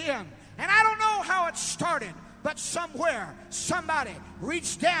build again. And I don't know how it started, but somewhere somebody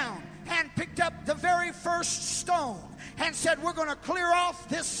reached down and picked up the very first stone and said, we're going to clear off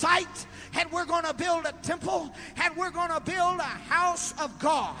this site, and we're going to build a temple, and we're going to build a house of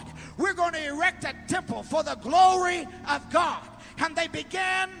God. We're going to erect a temple for the glory of God. And they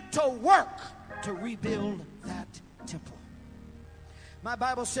began to work to rebuild that temple. My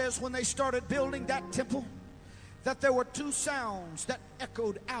Bible says when they started building that temple, that there were two sounds that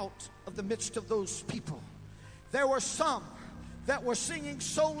echoed out of the midst of those people. There were some that were singing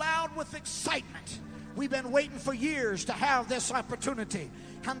so loud with excitement. We've been waiting for years to have this opportunity.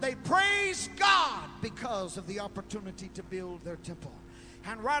 And they praised God because of the opportunity to build their temple.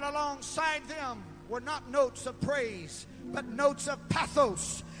 And right alongside them were not notes of praise, but notes of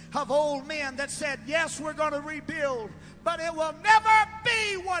pathos, of old men that said, yes, we're going to rebuild, but it will never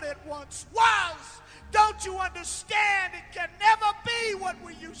be what it once was. Don't you understand? It can never be what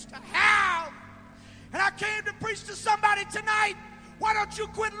we used to have. And I came to preach to somebody tonight. Why don't you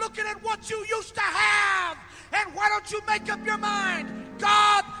quit looking at what you used to have? And why don't you make up your mind?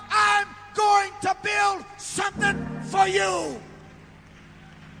 God, I'm going to build something for you.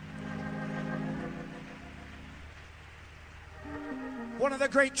 One of the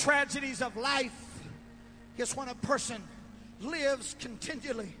great tragedies of life is when a person lives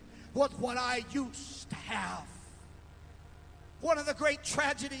continually with what I used to have. One of the great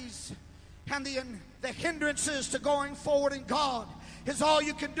tragedies and the hindrances to going forward in God is all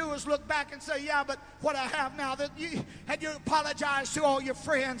you can do is look back and say, yeah, but what I have now, and you apologize to all your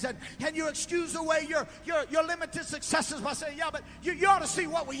friends, and you excuse away your limited successes by saying, yeah, but you ought to see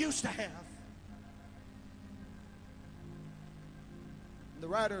what we used to have. The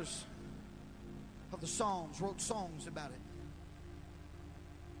writers of the Psalms wrote songs about it.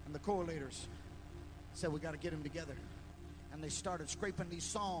 And the correlators said, we got to get them together. And they started scraping these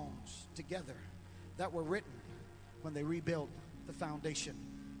songs together that were written when they rebuilt the foundation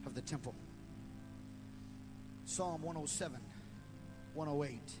of the temple. Psalm 107,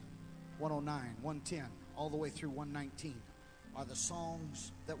 108, 109, 110, all the way through 119 are the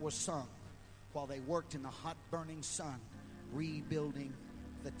songs that were sung while they worked in the hot burning sun rebuilding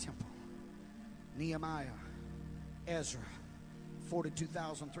the temple. Nehemiah, Ezra,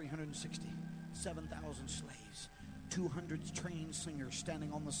 42,360, 7,000 slaves, 200 trained singers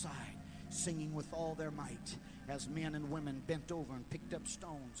standing on the side, singing with all their might as men and women bent over and picked up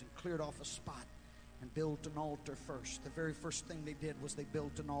stones and cleared off a spot and built an altar first. The very first thing they did was they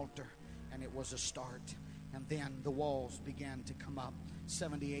built an altar, and it was a start. And then the walls began to come up.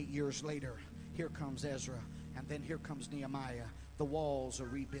 78 years later, here comes Ezra, and then here comes Nehemiah. The walls are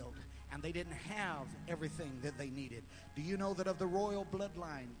rebuilt, and they didn't have everything that they needed. Do you know that of the royal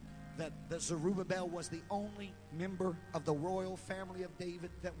bloodline, that Zerubbabel was the only member of the royal family of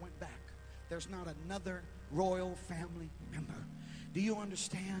David that went back? There's not another royal family member. Do you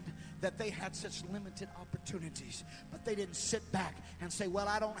understand that they had such limited opportunities, but they didn't sit back and say, well,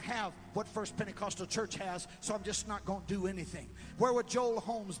 I don't have what First Pentecostal Church has, so I'm just not going to do anything? Where would Joel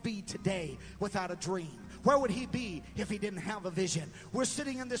Holmes be today without a dream? Where would he be if he didn't have a vision? We're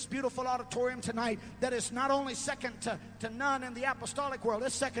sitting in this beautiful auditorium tonight that is not only second to none in the apostolic world,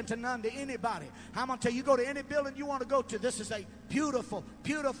 it's second to none to anybody. I'm going to tell you, go to any building you want to go to, this is a beautiful,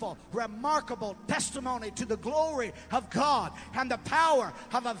 beautiful, remarkable testimony to the glory of God and the power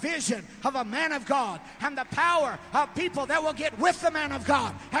of a vision of a man of God and the power of people that will get with the man of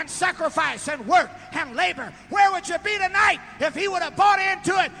God and sacrifice and work and labor. Where would you be tonight if he would have bought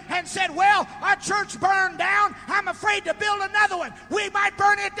into it and said, well, our church burned down, I'm afraid to build another one. We might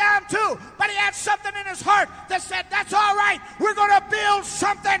burn it down too. But he had something in his heart that said, that's all right, we're going to build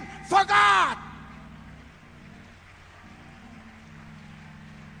something for God.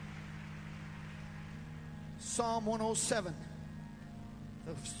 Psalm 107,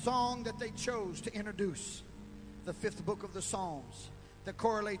 the song that they chose to introduce the fifth book of the Psalms that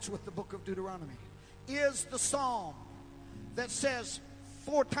correlates with the book of Deuteronomy, is the psalm that says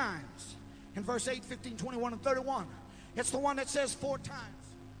 4 times in verse 8, 15, 21, and 31. It's the one that says 4 times,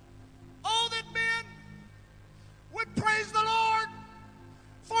 oh, that men would praise the Lord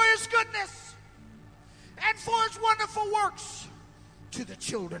for his goodness and for his wonderful works to the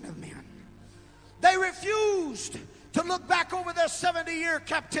children of men. They refused to look back over their 70-year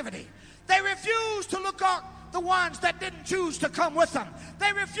captivity. They refused to look at the ones that didn't choose to come with them.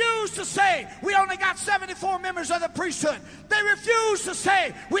 They refused to say, we only got 74 members of the priesthood. They refused to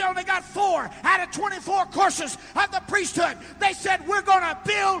say, we only got 4 out of 24 courses of the priesthood. They said, we're going to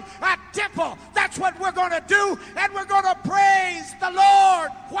build a temple. That's what we're going to do, and we're going to praise the Lord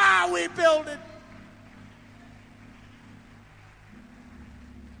while we build it.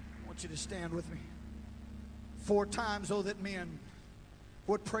 I want you to stand with me. 4 times, oh, that men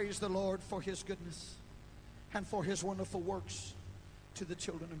would praise the Lord for his goodness and for his wonderful works to the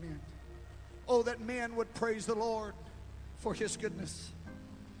children of men. Oh, that men would praise the Lord for his goodness.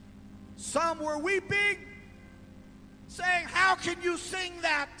 Some were weeping, saying, how can you sing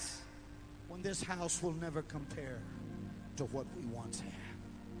that when this house will never compare to what we once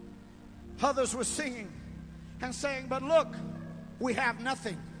had? Others were singing and saying, but look, we have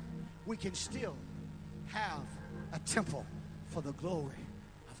nothing. We can still have a temple for the glory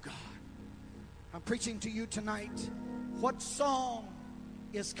of God. I'm preaching to you tonight. What song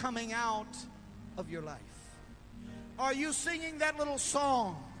is coming out of your life? Are you singing that little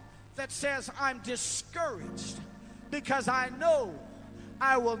song that says, I'm discouraged because I know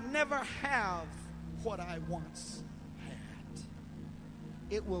I will never have what I once had?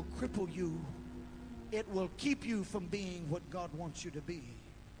 It will cripple you. It will keep you from being what God wants you to be.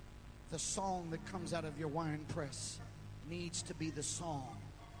 The song that comes out of your wine press needs to be the song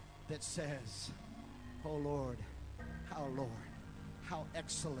that says, oh Lord, how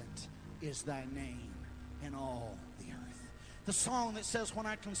excellent is thy name in all the earth. The song that says, when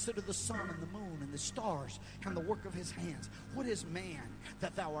I consider the sun and the moon and the stars and the work of his hands, what is man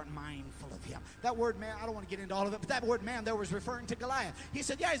that thou art mindful of him? That word man, I don't want to get into all of it, but that word man there was referring to Goliath. He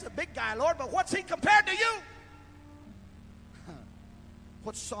said, yeah, he's a big guy, Lord, but what's he compared to you?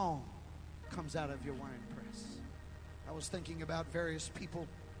 What song comes out of your wine press? I was thinking about various people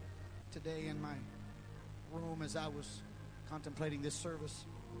today in my room as I was contemplating this service.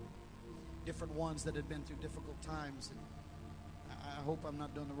 Different ones that had been through difficult times. And I hope I'm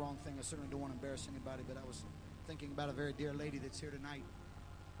not doing the wrong thing. I certainly don't want to embarrass anybody, but I was thinking about a very dear lady that's here tonight.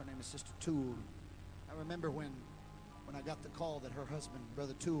 Her name is Sister Toole. I remember when I got the call that her husband,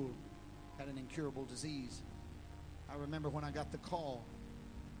 Brother Toole, had an incurable disease. I remember when I got the call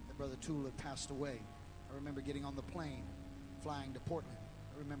that Brother Toole had passed away. I remember getting on the plane, flying to Portland.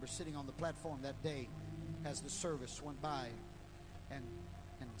 I remember sitting on the platform that day as the service went by, and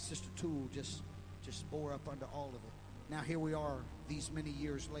Sister Toole just bore up under all of it. Now here we are these many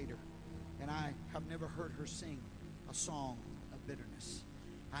years later, and I have never heard her sing a song of bitterness.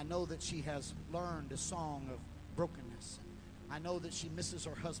 I know that she has learned a song of brokenness. I know that she misses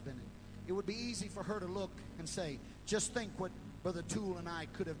her husband. And it would be easy for her to look and say, just think what Brother Toole and I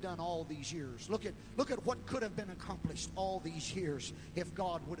could have done all these years. Look at what could have been accomplished all these years if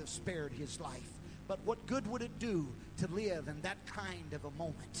God would have spared his life. But what good would it do to live in that kind of a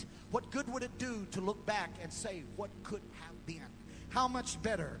moment? What good would it do to look back and say what could have been? How much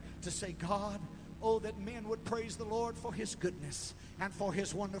better to say, God, oh, that men would praise the Lord for his goodness and for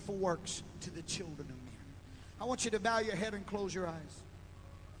his wonderful works to the children of men. I want you to bow your head and close your eyes.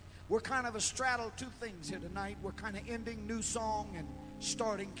 We're kind of astraddle two things here tonight. We're kind of ending new song and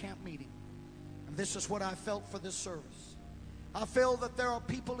starting camp meeting. And this is what I felt for this service. I feel that there are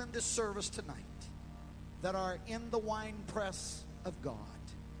people in this service tonight that are in the wine press of God.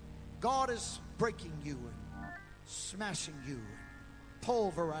 God is breaking you and smashing you and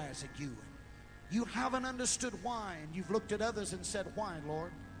pulverizing you. And you haven't understood why, and you've looked at others and said, why,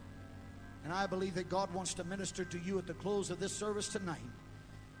 Lord? And I believe that God wants to minister to you at the close of this service tonight.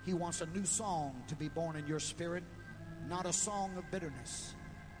 He wants a new song to be born in your spirit, not a song of bitterness,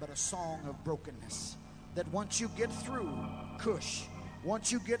 but a song of brokenness. That once you get through Cush,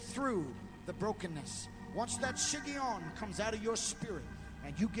 once you get through the brokenness, once that shiggyon comes out of your spirit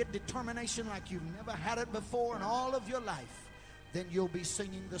and you get determination like you've never had it before in all of your life, then you'll be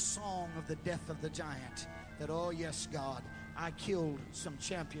singing the song of the death of the giant. That, oh yes, God, I killed some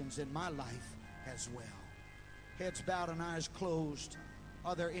champions in my life as well. Heads bowed and eyes closed.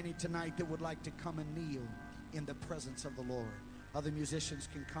 Are there any tonight that would like to come and kneel in the presence of the Lord? Other musicians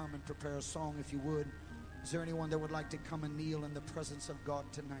can come and prepare a song if you would. Is there anyone that would like to come and kneel in the presence of God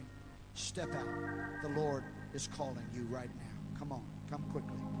tonight? Step out. The Lord is calling you right now. Come on. Come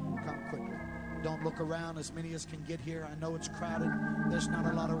quickly. Come quickly. Don't look around. As many as can get here. I know it's crowded. There's not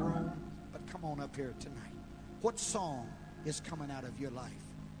a lot of room. But come on up here tonight. What song is coming out of your life?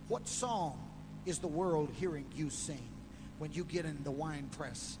 What song is the world hearing you sing when you get in the wine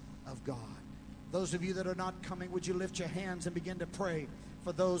press of God? Those of you that are not coming, would you lift your hands and begin to pray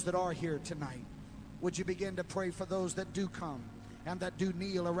for those that are here tonight? would you begin to pray for those that do come and that do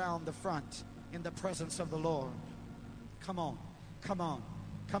kneel around the front in the presence of the Lord? Come on, come on,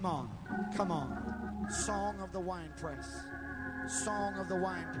 come on, come on. Song of the winepress. Song of the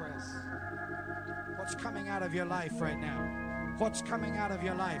winepress. What's coming out of your life right now? What's coming out of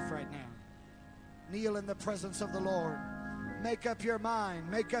your life right now? Kneel in the presence of the Lord. Make up your mind.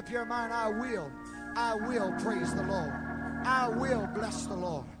 Make up your mind. I will praise the Lord. I will bless the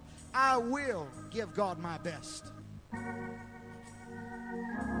Lord. I will give God my best. In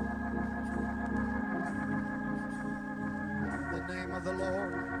the name of the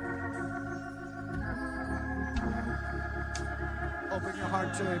Lord. Open your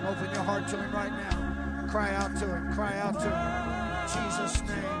heart to Him. Open your heart to Him right now. Cry out to Him. Cry out to Him. In Jesus'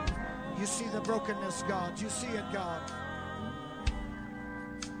 name. You see the brokenness, God. You see it, God.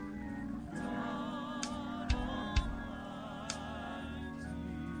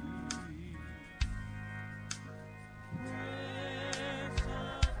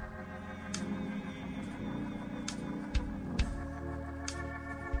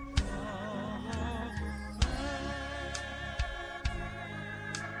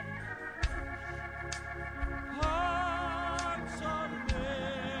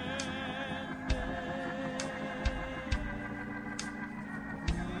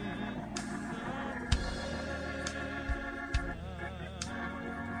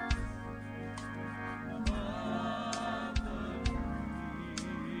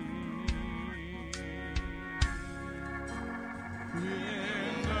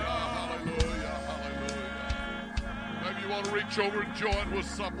 Reach over and join with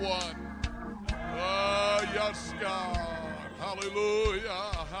someone. Yes, God.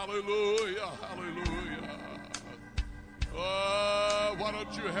 Hallelujah, hallelujah, hallelujah. Why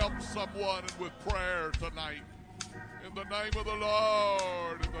don't you help someone with prayer tonight? In the name of the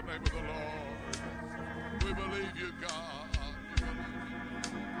Lord, in the name of the Lord. We believe you, God.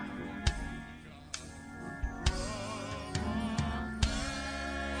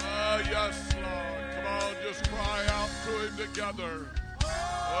 Yes, Lord. Come on, just cry out to Him together.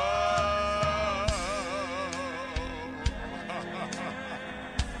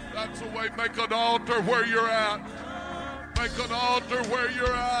 That's the way. Make an altar where you're at. Make an altar where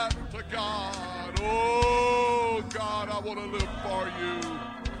you're at to God. Oh, God, I want to live for you.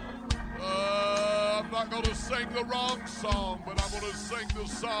 I'm not going to sing the wrong song, but I'm going to sing the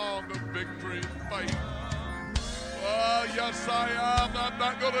song of victory and faith. Yes, I am. I'm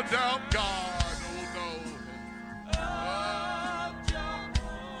not going to doubt God. Oh, no.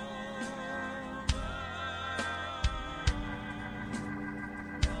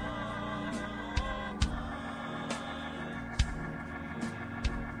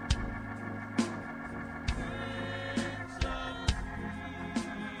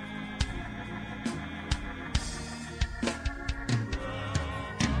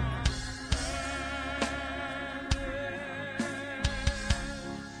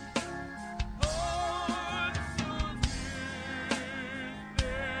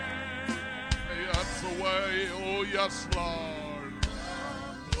 Yes, Lord.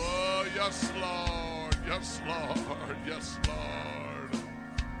 Oh, yes, Lord. Yes, Lord. Yes, Lord.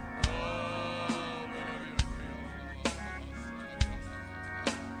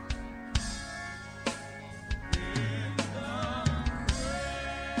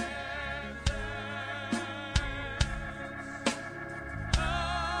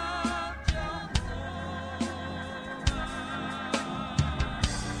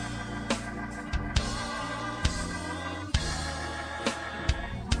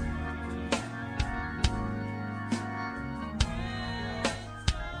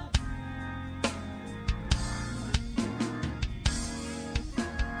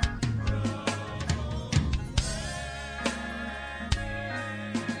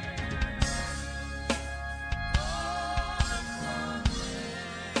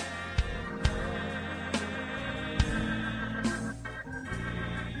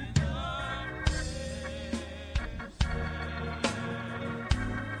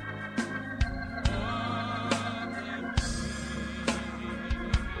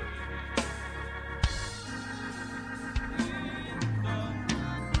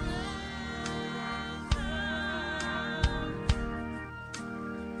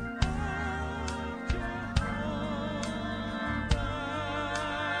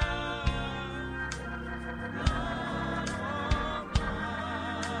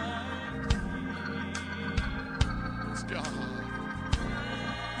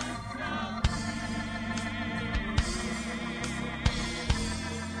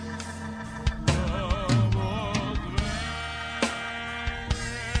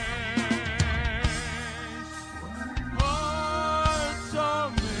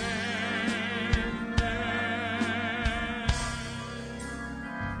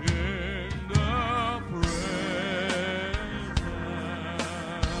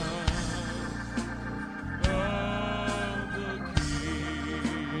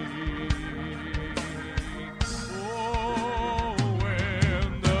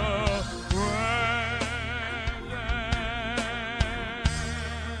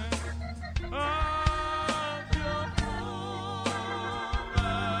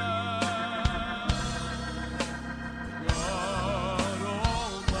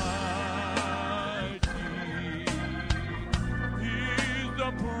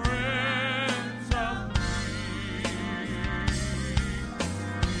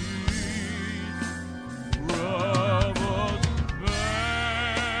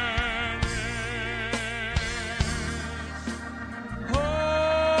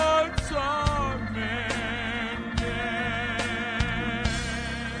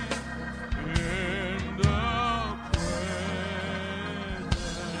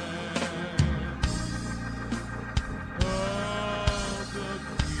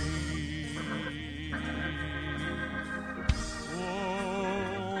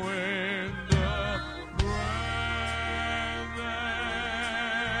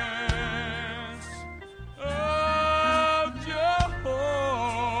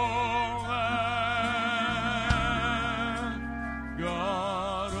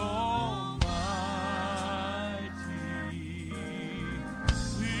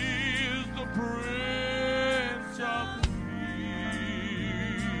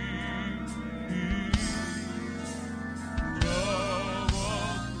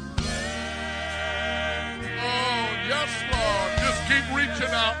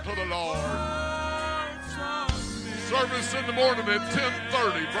 out to the Lord. Service in the morning at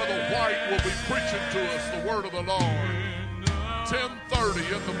 10:30. Brother White will be preaching to us the word of the Lord. 10:30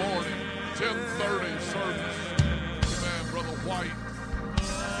 in the morning. 10:30 service. Amen, Brother White.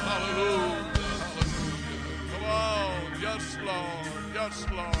 Hallelujah. Hallelujah. Come on. Yes, Lord. Yes,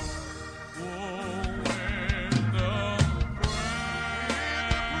 Lord. Oh,